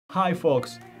Hi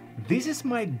folks, this is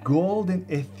my golden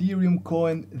Ethereum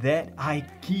coin that I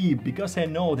keep because I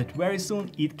know that very soon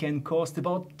it can cost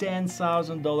about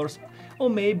 $10,000 or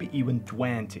maybe even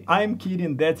 20. I'm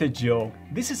kidding, that's a joke.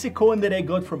 This is a coin that I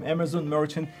got from Amazon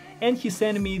merchant and he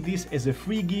sent me this as a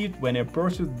free gift when I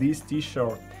purchased this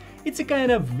t-shirt. It's a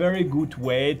kind of very good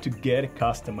way to get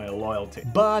customer loyalty.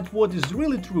 But what is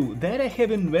really true, that I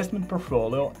have an investment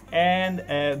portfolio and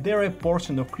there are a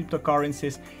portion of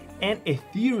cryptocurrencies and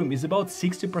Ethereum is about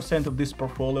 60% of this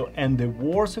portfolio and the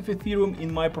worth of Ethereum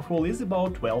in my portfolio is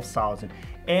about 12,000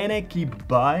 and I keep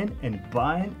buying and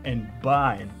buying and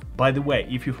buying. By the way,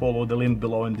 if you follow the link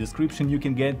below in the description, you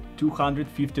can get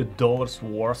 $250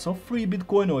 worth of free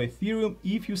Bitcoin or Ethereum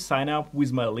if you sign up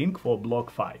with my link for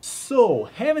BlockFi. So,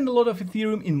 having a lot of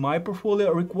Ethereum in my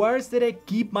portfolio requires that I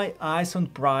keep my eyes on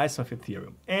price of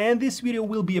Ethereum. And this video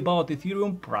will be about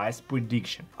Ethereum price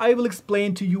prediction. I will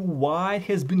explain to you why it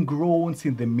has been growing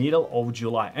since the middle of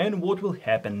July and what will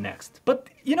happen next. But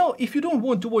you know, if you don't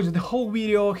want to watch the whole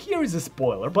video, here is a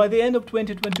spoiler. By the end of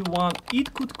 2021,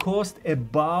 it could cost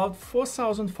about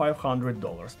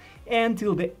 $4,500.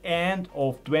 Until the end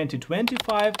of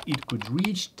 2025, it could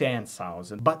reach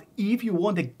 10,000. But if you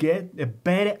want to get a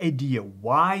better idea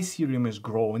why Ethereum is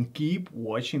growing, keep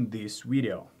watching this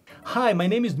video. Hi, my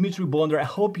name is Dmitry Bonder. I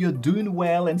hope you're doing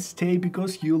well and stay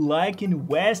because you like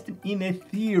investing in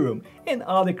Ethereum and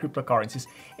other cryptocurrencies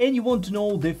and you want to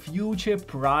know the future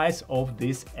price of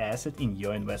this asset in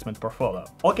your investment portfolio.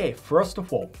 Okay, first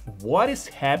of all, what is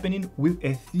happening with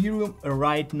Ethereum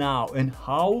right now and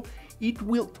how it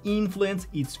will influence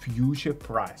its future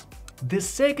price? The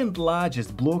second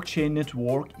largest blockchain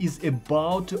network is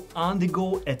about to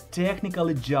undergo a technical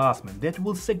adjustment that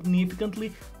will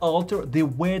significantly alter the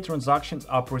way transactions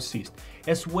are processed,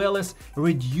 as well as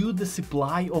reduce the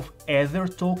supply of Ether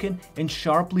token and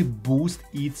sharply boost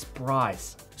its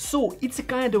price. So it's a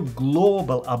kind of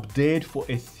global update for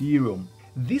Ethereum.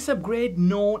 This upgrade,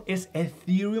 known as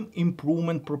Ethereum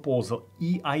Improvement Proposal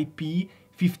 (EIP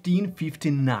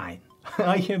 1559.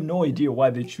 I have no idea why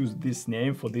they choose this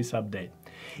name for this update.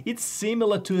 It's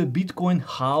similar to a Bitcoin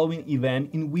halving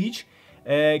event in which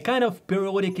kind of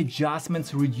periodic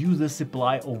adjustments reduce the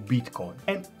supply of Bitcoin.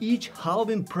 And each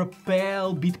halving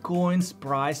propel Bitcoin's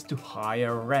price to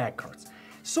higher records.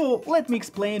 So let me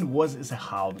explain what is a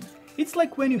halving. It's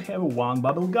like when you have one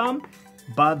bubble gum,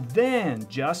 but then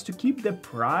just to keep the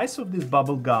price of this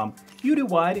bubble gum, you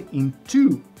divide it in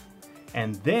two.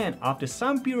 And then after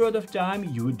some period of time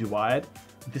you divide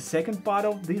the second part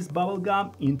of this bubble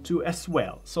gum into as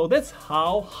well. So that's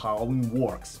how halving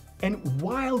works. And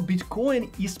while Bitcoin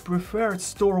is preferred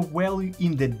store of value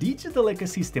in the digital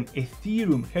ecosystem,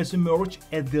 Ethereum has emerged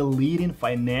as the leading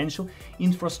financial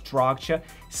infrastructure,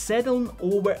 settling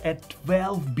over at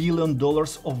 $12 billion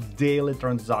of daily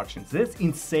transactions. That's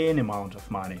insane amount of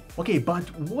money. Okay, but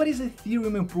what is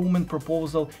Ethereum Improvement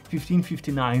Proposal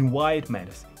 1559? Why it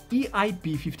matters? EIP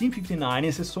 1559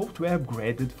 is a software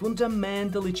upgrade that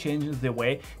fundamentally changes the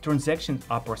way transactions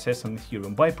are processed on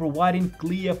Ethereum by providing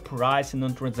clear pricing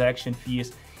on transaction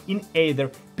fees in either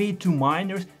paid to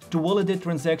miners to validate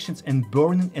transactions and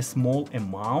burning a small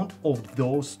amount of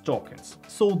those tokens.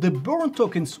 So the burned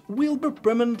tokens will be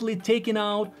permanently taken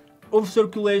out of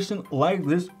circulation like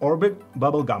this Orbit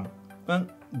bubblegum. And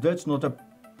that's not a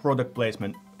product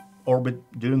placement. Orbit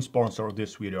didn't sponsor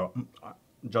this video.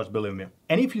 Just believe me.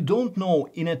 And if you don't know,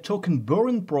 in a token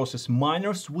burn process,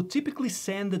 miners would typically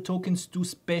send the tokens to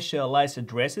specialized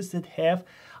addresses that have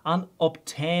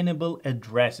unobtainable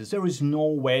addresses. There is no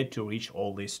way to reach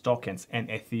all these tokens and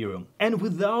Ethereum. And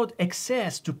without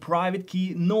access to private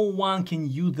key, no one can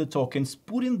use the tokens,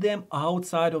 putting them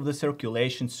outside of the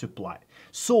circulation supply.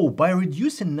 So, by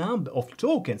reducing number of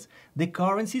tokens, the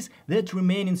currencies that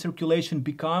remain in circulation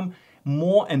become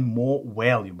more and more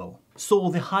valuable. So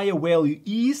the higher value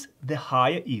is, the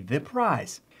higher is the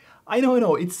price. I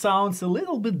know, it sounds a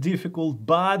little bit difficult,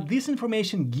 but this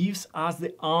information gives us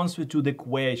the answer to the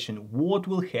question what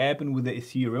will happen with the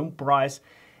Ethereum price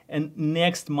and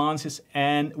next months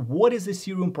and what is the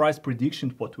Ethereum price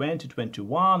prediction for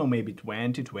 2021 or maybe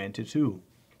 2022.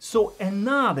 So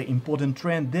another important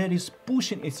trend that is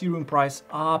pushing Ethereum price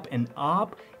up and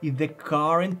up is the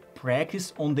current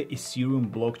practice on the Ethereum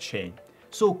blockchain.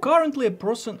 So currently a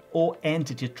person or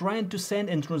entity trying to send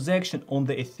a transaction on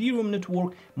the Ethereum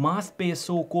network must pay a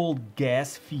so-called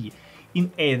gas fee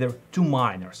in Ether to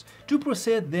miners to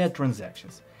process their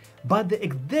transactions. But the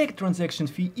exact transaction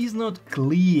fee is not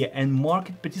clear and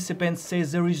market participants say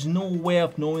there is no way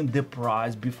of knowing the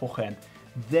price beforehand.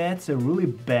 That's really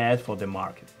bad for the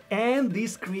market. And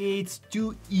this creates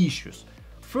two issues.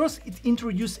 First, it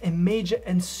introduced a major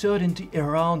uncertainty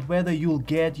around whether you'll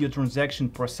get your transaction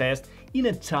processed in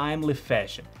a timely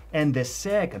fashion. And the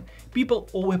second, people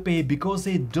overpay because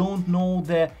they don't know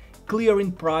the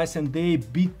clearing price and they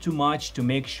bid too much to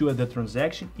make sure the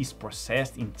transaction is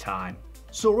processed in time.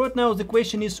 So right now the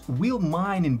question is, will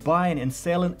mining, buying and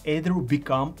selling Ether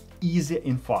become easier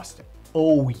and faster?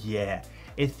 Oh yeah!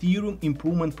 Ethereum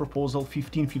Improvement Proposal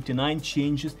 1559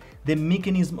 changes the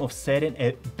mechanism of setting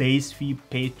a base fee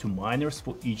paid to miners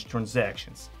for each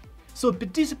transaction. So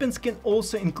participants can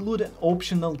also include an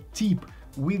optional tip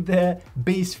with the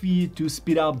base fee to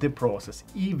speed up the process,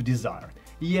 if desired.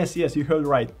 Yes, you heard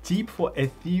right, tip for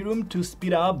Ethereum to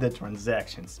speed up the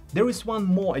transactions. There is one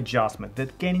more adjustment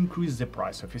that can increase the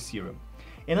price of Ethereum.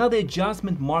 Another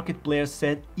adjustment market players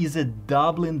said is a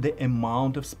doubling the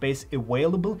amount of space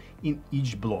available in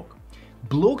each block.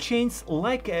 Blockchains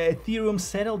like Ethereum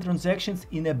settle transactions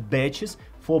in batches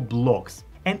for blocks,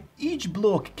 and each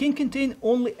block can contain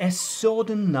only a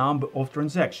certain number of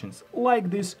transactions, like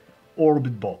this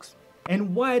orbit box.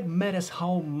 And why it matters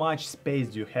how much space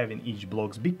do you have in each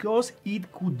block? Because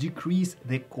it could decrease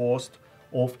the cost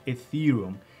of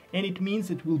Ethereum, and it means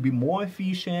it will be more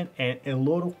efficient and a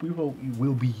lot of people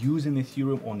will be using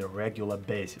Ethereum on a regular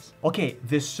basis. Okay,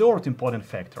 the third important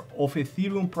factor of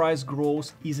Ethereum price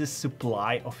growth is the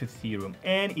supply of Ethereum,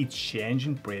 and it's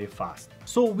changing pretty fast.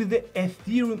 So with the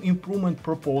Ethereum Improvement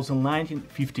Proposal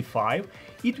 1955,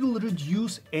 it will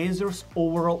reduce Ether's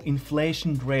overall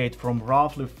inflation rate from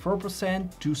roughly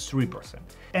 4% to 3%.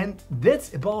 And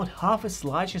that's about half as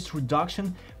large as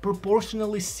reduction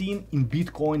proportionally seen in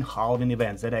Bitcoin halving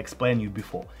events that I explained you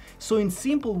before. So in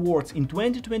simple words, in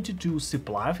 2022,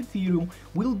 supply of Ethereum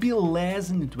will be less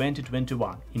than in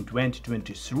 2021. In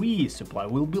 2023, supply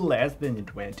will be less than in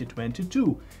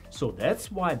 2022. So that's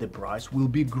why the price will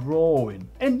be growing.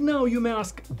 And now you may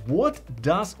ask, what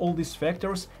does all these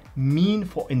factors mean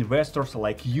for investors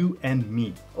like you and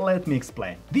me? Let me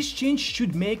explain. This change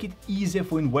should make it easier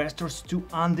for investors to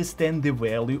understand the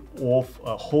value of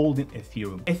holding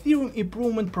Ethereum. Ethereum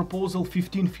Improvement Proposal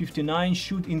 1559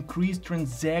 should increase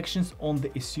transactions on the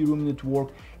Ethereum network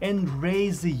and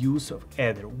raise the use of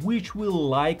Ether, which will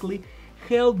likely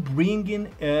help bring in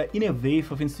a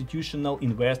wave of institutional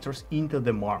investors into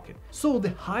the market. So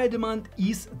the higher demand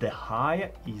is, the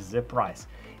higher is the price.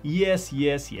 Yes,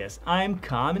 I'm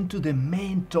coming to the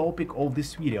main topic of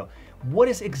this video. What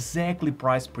is exactly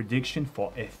price prediction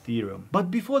for Ethereum? But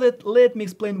before that, let me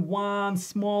explain one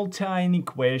small tiny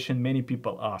question many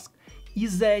people ask.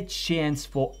 Is there a chance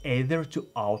for Ether to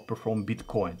outperform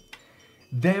Bitcoin?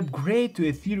 The upgrade to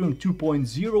Ethereum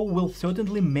 2.0 will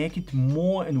certainly make it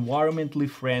more environmentally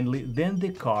friendly than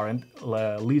the current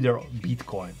leader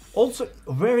Bitcoin. Also,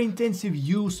 very intensive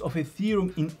use of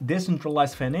Ethereum in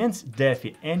decentralized finance,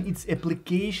 DeFi, and its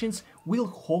applications will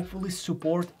hopefully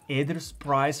support Ether's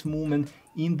price movement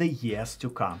in the years to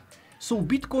come. So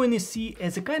Bitcoin is seen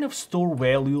as a kind of store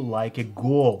value like a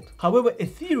gold. However,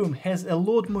 Ethereum has a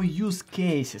lot more use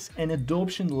cases, and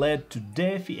adoption led to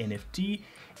DeFi, NFT,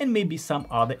 and maybe some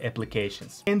other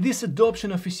applications. And this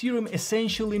adoption of Ethereum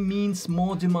essentially means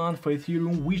more demand for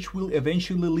Ethereum, which will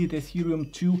eventually lead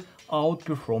Ethereum to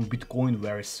outperform Bitcoin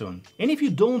very soon. And if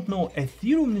you don't know,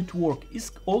 Ethereum network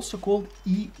is also called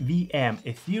EVM,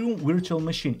 Ethereum Virtual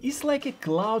Machine. It's like a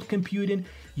cloud computing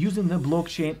using the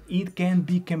blockchain. It can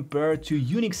be compared to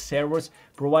Unix servers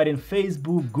providing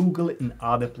Facebook, Google and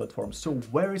other platforms. So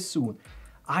very soon,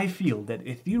 I feel that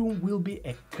Ethereum will be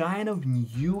a kind of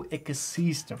new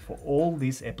ecosystem for all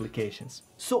these applications.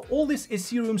 So all this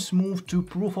Ethereum's move to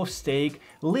proof of stake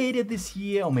later this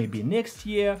year or maybe next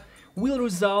year will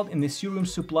result in Ethereum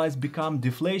supplies become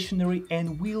deflationary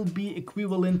and will be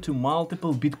equivalent to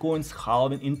multiple Bitcoins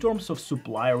halving in terms of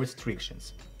supply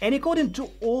restrictions. And according to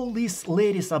all these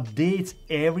latest updates,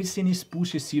 everything is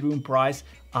pushing Ethereum price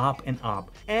up and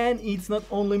up. And it's not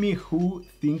only me who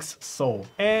thinks so.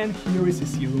 And here is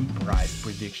Ethereum price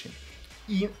prediction.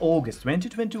 In August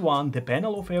 2021, the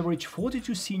panel of average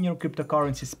 42 senior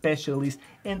cryptocurrency specialists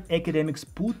and academics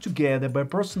put together by a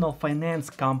personal finance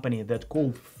company that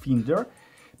called Finder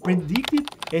predicted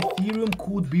Ethereum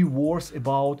could be worth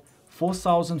about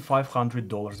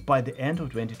 $4,500 by the end of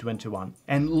 2021.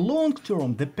 And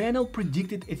long-term, the panel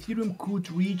predicted Ethereum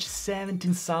could reach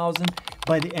 17,000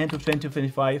 by the end of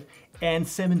 2025 and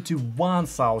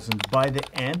 71,000 by the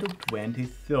end of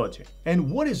 2030.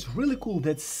 And what is really cool,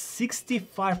 that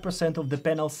 65% of the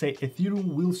panel say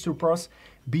Ethereum will surpass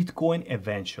Bitcoin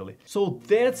eventually. So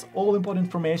that's all important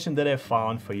information that I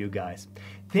found for you guys.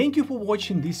 Thank you for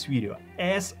watching this video.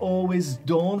 As always,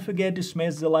 don't forget to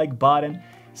smash the like button,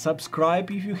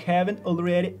 subscribe if you haven't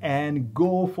already, and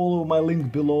go follow my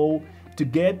link below to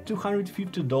get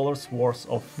 $250 worth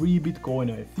of free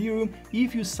Bitcoin or Ethereum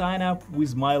if you sign up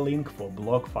with my link for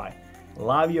BlockFi.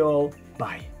 Love you all,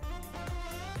 bye!